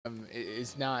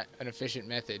is not an efficient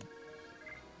method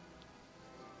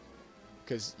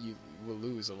because you will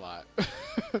lose a lot.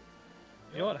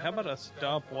 You know what? How about I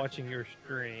stop watching your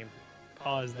stream,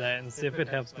 pause that, and see if it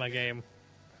helps my game?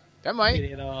 That might.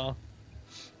 You know.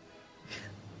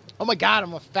 Oh my god,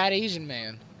 I'm a fat Asian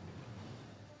man.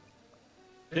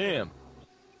 Damn.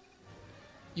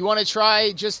 You want to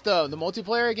try just the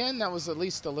multiplayer again? That was at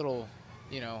least a little,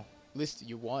 you know, at least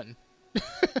you won.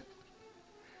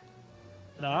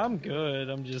 No, I'm good.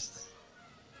 I'm just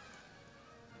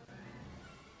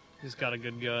got a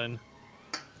good gun.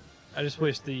 I just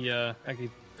wish I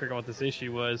could figure out what this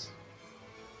issue was.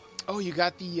 Oh, you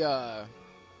got the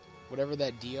whatever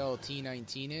that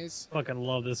DLT-19 is? Fucking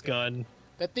love this gun.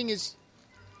 That thing is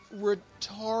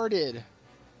retarded.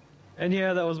 And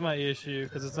yeah, that was my issue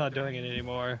because it's not doing it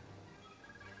anymore.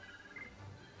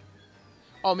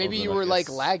 Oh, maybe you were like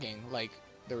lagging. Like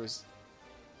there was,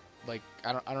 like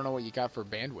I don't know what you got for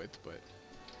bandwidth, but.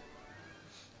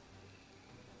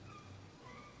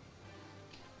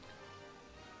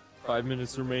 Five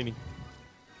minutes remaining.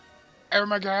 Oh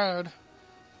my god!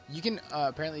 You can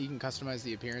apparently you can customize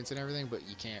the appearance and everything, but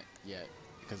you can't yet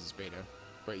because it's beta.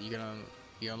 But you can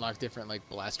you unlock different like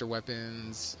blaster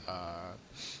weapons.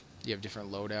 You have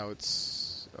different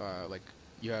loadouts. Like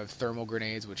you have thermal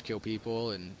grenades which kill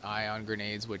people, and ion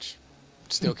grenades which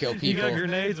still kill people. You got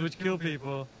grenades which kill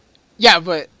people. Yeah,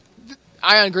 but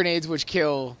ion grenades which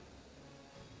kill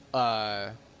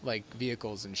like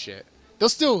vehicles and shit. They'll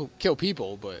still kill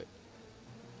people, but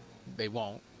they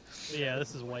won't. Yeah,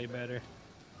 this is way better.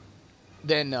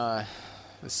 Then the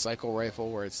cycle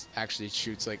rifle where it's actually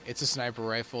shoots like it's a sniper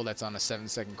rifle that's on a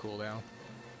 7-second cooldown.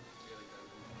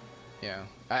 Yeah,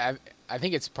 I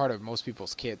think it's part of most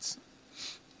people's kits.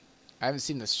 I haven't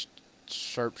seen the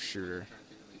sharpshooter.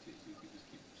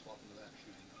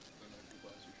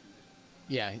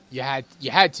 Yeah, you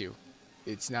had to.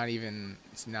 It's not even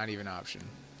an option.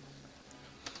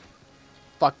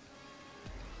 Fuck.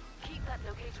 Keep that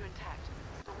locator intact.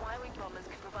 The Y-wing bombers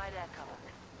can provide air cover.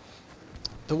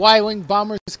 The Y-wing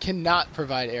bombers cannot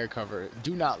provide air cover.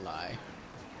 Do not lie.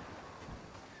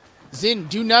 Zin,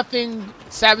 do nothing.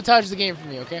 Sabotage the game for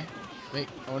me, okay? I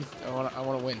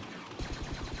want to win.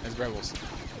 As rebels.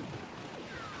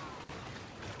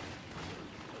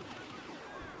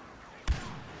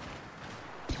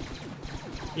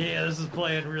 Yeah, this is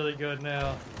playing really good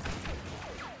now.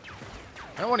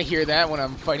 I don't want to hear that when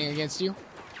I'm fighting against you.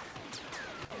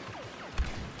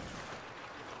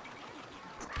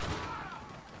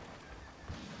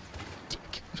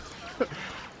 Dick.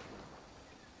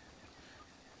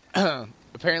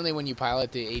 Apparently when you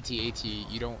pilot the AT-AT,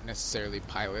 you don't necessarily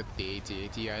pilot the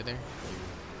AT-AT either.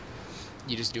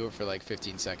 You just do it for like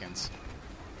 15 seconds.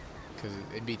 Because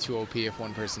it'd be too OP if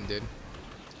one person did.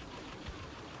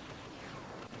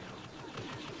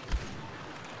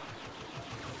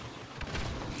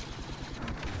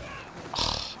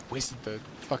 Wasted the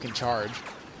fucking charge.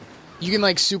 You can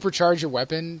like supercharge your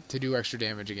weapon to do extra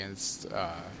damage against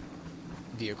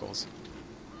vehicles.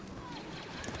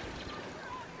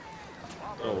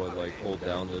 Oh, and like hold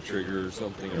down the trigger or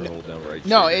something, or hold down right.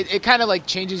 No, trigger? it kind of like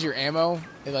changes your ammo.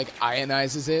 It like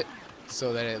ionizes it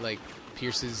so that it like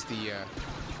pierces the.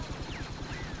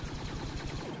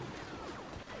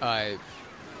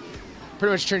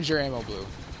 Pretty much turns your ammo blue.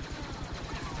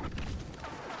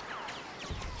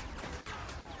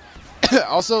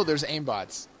 Also, there's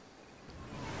aimbots.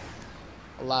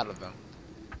 A lot of them.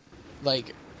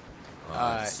 Like,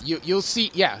 you'll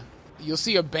see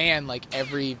a ban like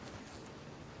every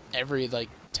like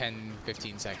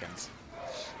 10-15 seconds.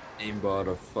 Aimbot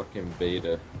a fucking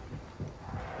beta.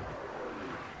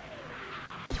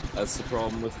 That's the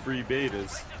problem with free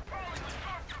betas.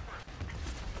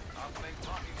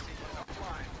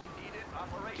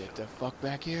 Get the fuck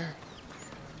back here.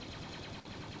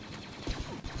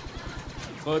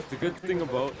 But the good thing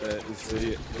about that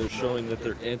is they're showing that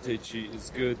their anti-cheat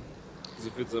is good. Because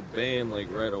if it's a ban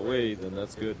like right away, then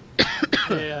that's good.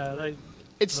 Yeah,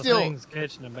 it's still thing's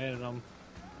catching and banning them.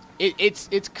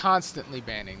 It's constantly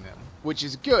banning them, which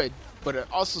is good,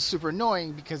 but also super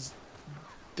annoying because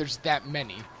there's that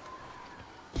many.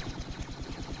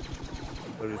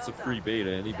 But it's a free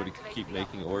beta. Anybody can keep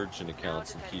making Origin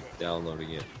accounts and keep downloading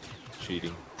it.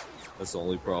 Cheating. That's the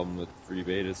only problem with free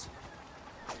betas.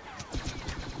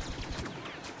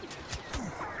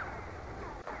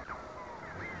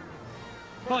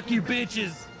 Fuck you,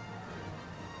 bitches!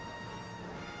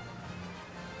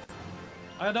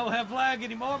 I don't have lag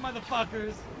anymore,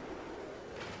 motherfuckers!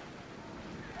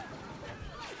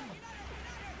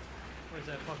 Where's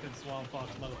that fucking Swampfox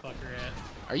motherfucker at?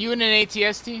 Are you in an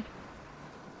ATST?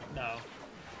 No.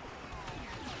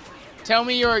 Tell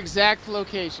me your exact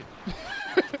location.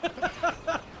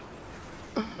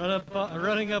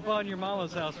 Running up on your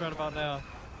mama's house right about now.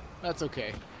 That's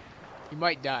okay. You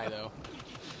might die though.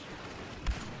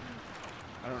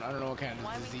 I don't know what kind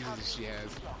of diseases she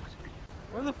has.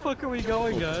 Where the fuck are we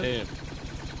going, guys? Damn.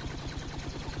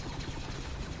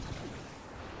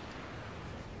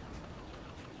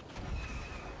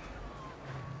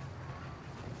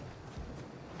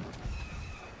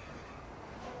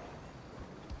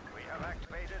 We have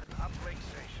activated uplink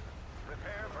station.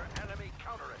 Prepare for enemy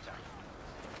counterattack.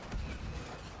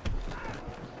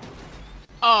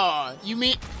 Oh, you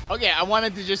mean... Okay, I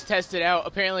wanted to just test it out.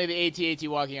 Apparently the AT-AT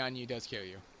walking on you does kill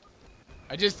you.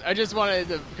 I just wanted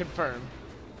to confirm.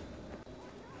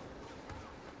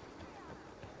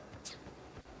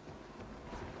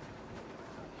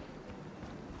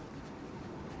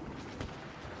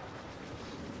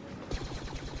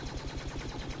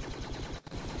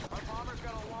 Our bomber's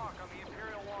got a lock on the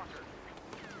Imperial Walker.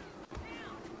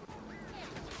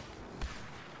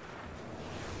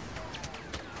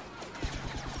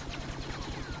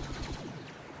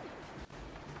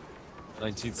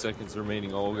 "19 seconds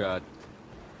remaining. Oh god."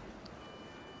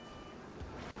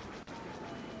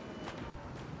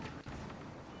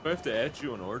 Do I have to add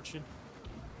you an Origin?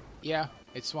 Yeah,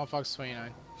 it's Swampfox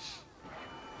 29.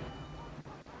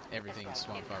 Everything is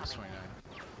Swampfox 29.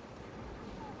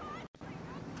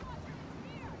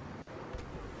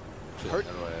 Shit, Hurt.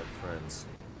 how do I have friends?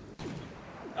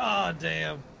 Oh,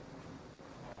 damn.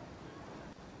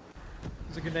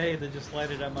 There's a grenade that just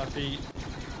landed at my feet.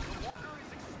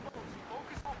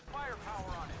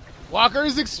 Walker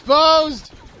is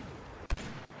exposed!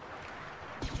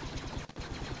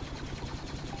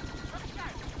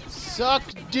 Suck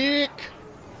dick!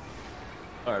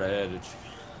 Alright, I added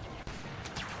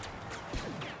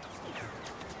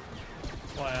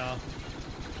you. Wow.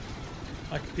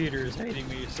 My computer is hating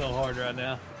me so hard right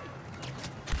now.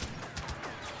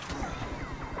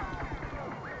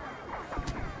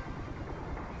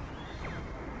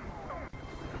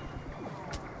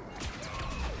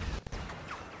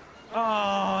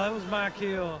 Oh, that was my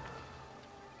kill.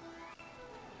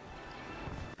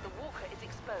 The walker is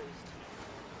exposed.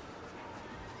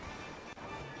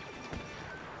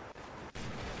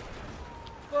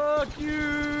 Fuck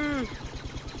you!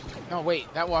 No,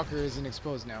 wait, that walker isn't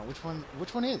exposed now. Which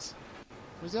one is?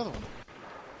 Where's the other one?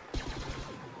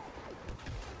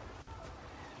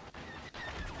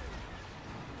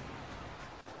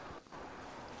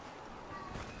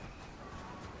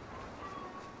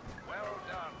 Well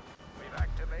done. We've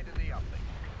activated the uplink.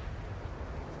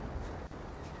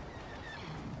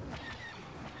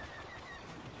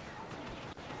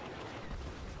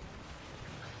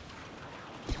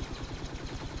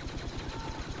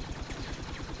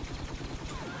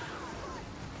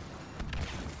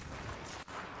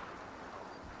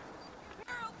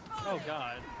 Oh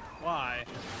god. Why?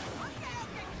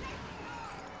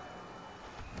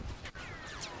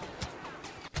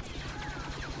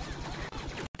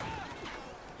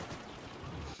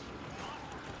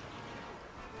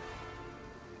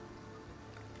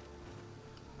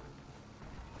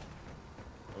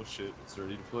 Oh shit, it's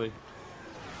ready to play.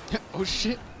 Oh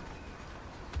shit!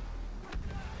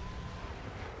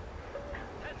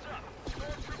 Heads up.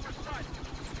 Stormtrooper sighted.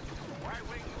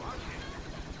 Y-wing locked in.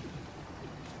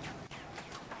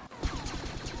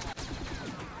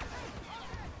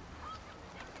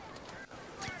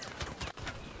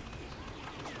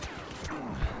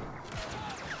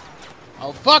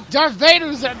 Oh fuck! Darth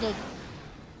Vader's at the...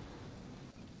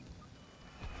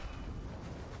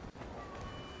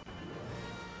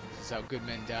 This is how good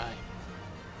men die.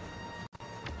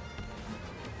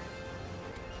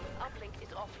 Uplink is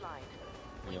offline.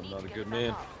 We Yeah, I'm need not to a get good it back man.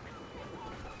 up.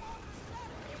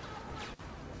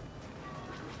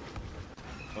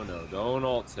 Oh no, don't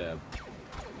alt tab.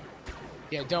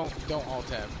 Yeah, don't alt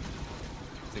tab.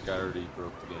 I think I already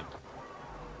broke the game.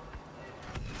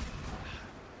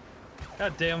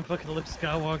 God damn fucking Luke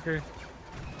Skywalker.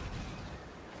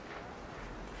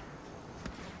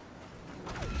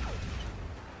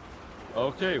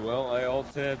 Okay, well, I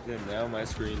alt tabbed and now my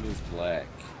screen is black.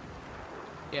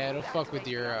 Yeah, it'll fuck with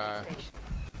your Station.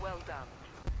 Well done.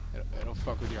 it'll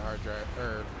fuck with your hard drive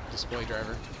or display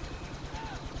driver.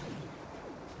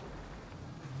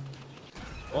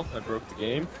 Well, I broke the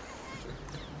game.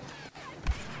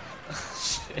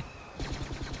 Shit.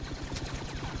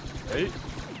 Wait.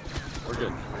 We're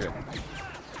good. We're good.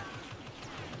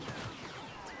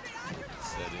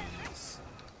 Settings.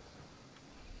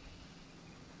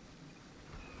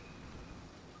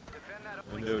 Defend that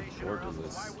uplink Window station or else the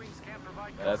borderless. Y-wings can't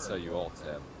provide That's how cover. you alt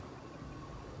tab.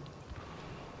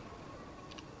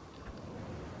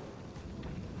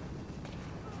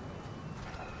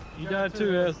 You died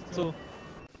too, asshole.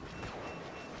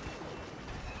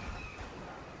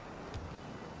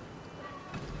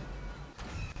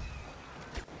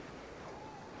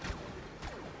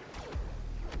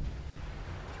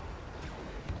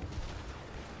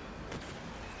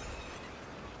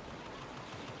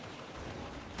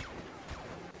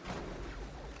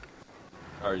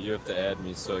 Alright, you have to add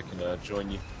me so I can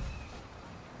join you.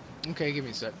 Okay, give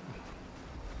me a sec.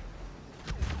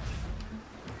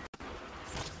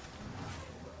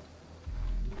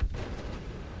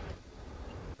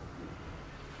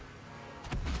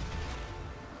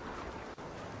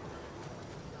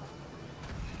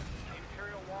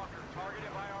 Imperial Walker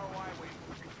targeted by our Y-Wing.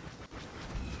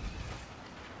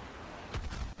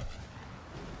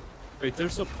 Wait,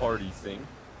 there's a party thing.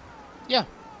 Yeah,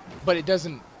 but it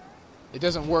doesn't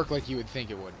work like you would think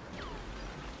it would.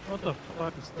 What the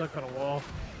fuck is stuck on a wall?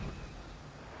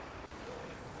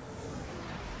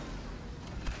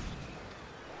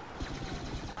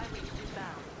 Y-Wing is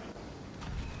inbound.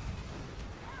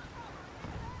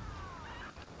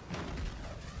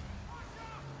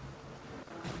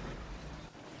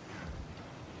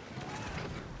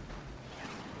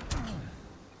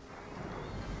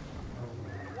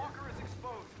 The Walker is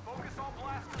exposed. Focus all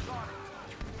blasters on it.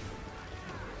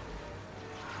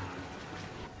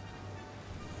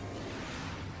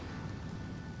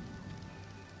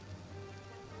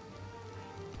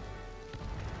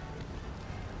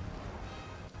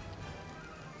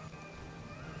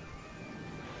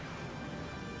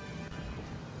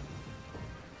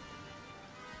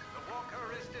 The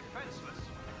Walker is defenseless.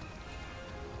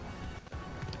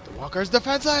 The Walker's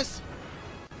defenseless!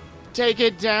 Take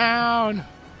it down!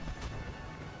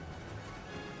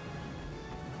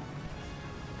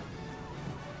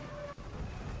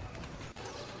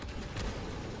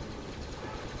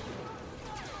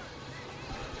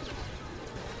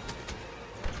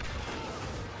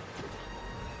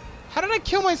 How did I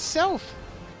kill myself?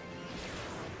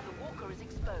 The Walker is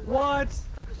exposed. What?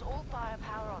 Focus all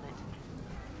firepower on it.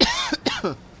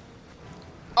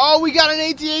 Oh, we got an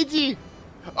AT-AT!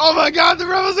 Oh my god, the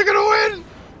rebels are gonna win!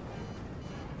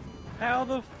 How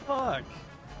the fuck?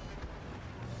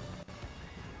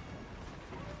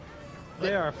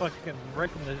 They are fucking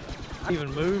wrecking the. I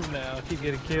even move now. I keep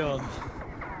getting killed.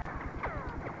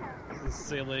 This is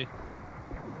silly.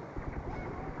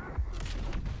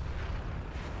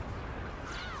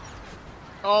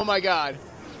 Oh my god.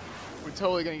 We're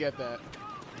totally gonna get that.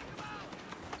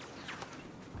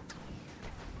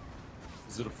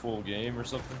 Is it a full game or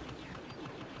something?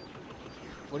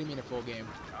 What do you mean a full game?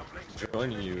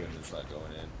 Joining you and it's not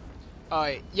going in.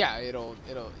 Yeah,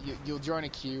 you'll join a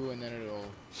queue and then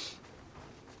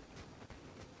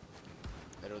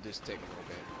it'll just take a little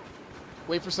bit.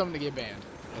 Wait for someone to get banned.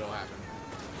 It'll happen.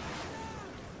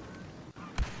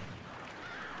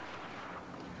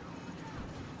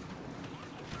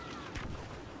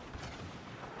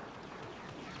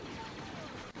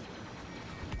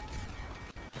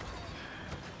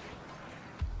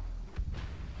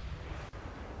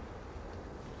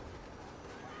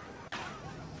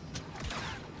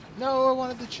 No, I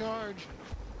wanted the charge.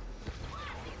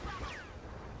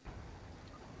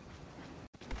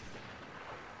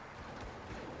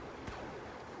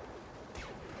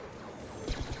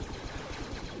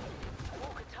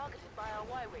 Walker targeted by our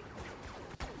Y-Wing.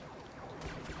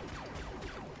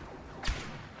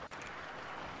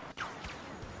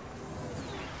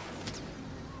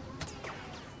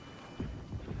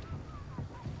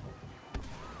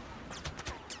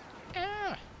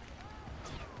 Ah.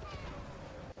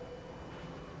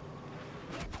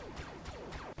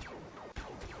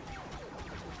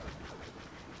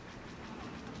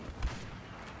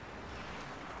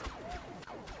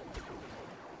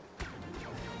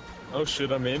 Oh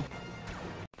shit, I'm in.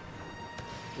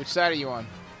 Which side are you on?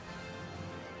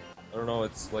 I don't know,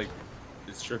 it's like,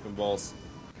 it's tripping balls.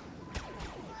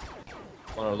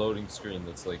 On our loading screen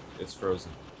that's like, it's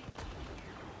frozen.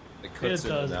 It cuts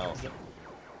in and out.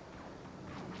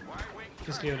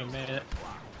 Just give it a minute.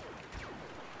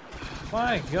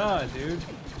 My god, dude.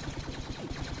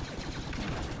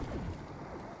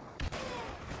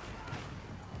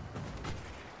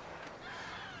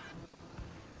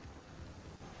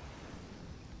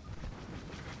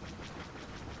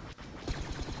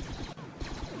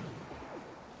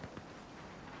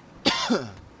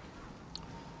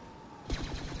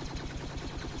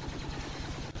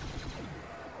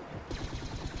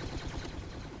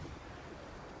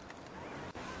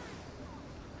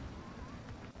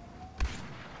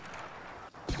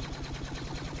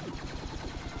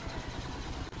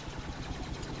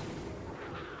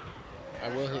 I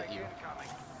will hit you.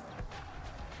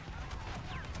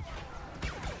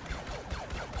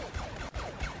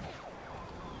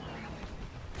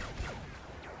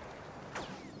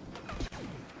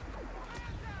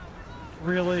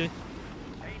 Really?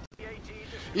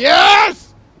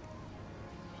 Yes!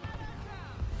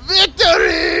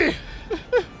 Victory!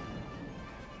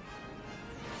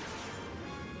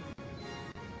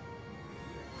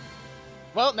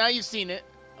 Well, now you've seen it.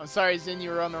 I'm sorry, Zin, you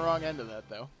were on the wrong end of that,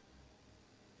 though.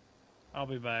 I'll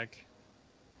be back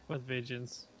with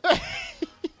vengeance. I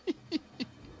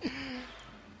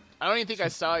don't even think I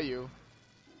saw you.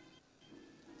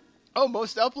 Oh,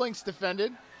 most uplinks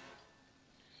defended.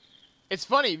 It's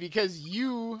funny because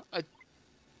you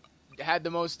had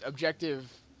the most objective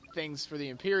things for the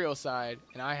Imperial side,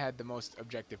 and I had the most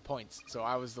objective points. So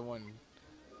I was the one.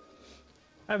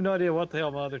 I have no idea what the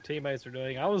hell my other teammates are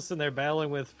doing. I was sitting there battling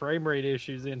with frame rate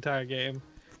issues the entire game,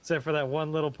 except for that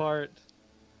one little part.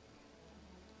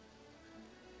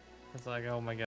 It's like, oh my god.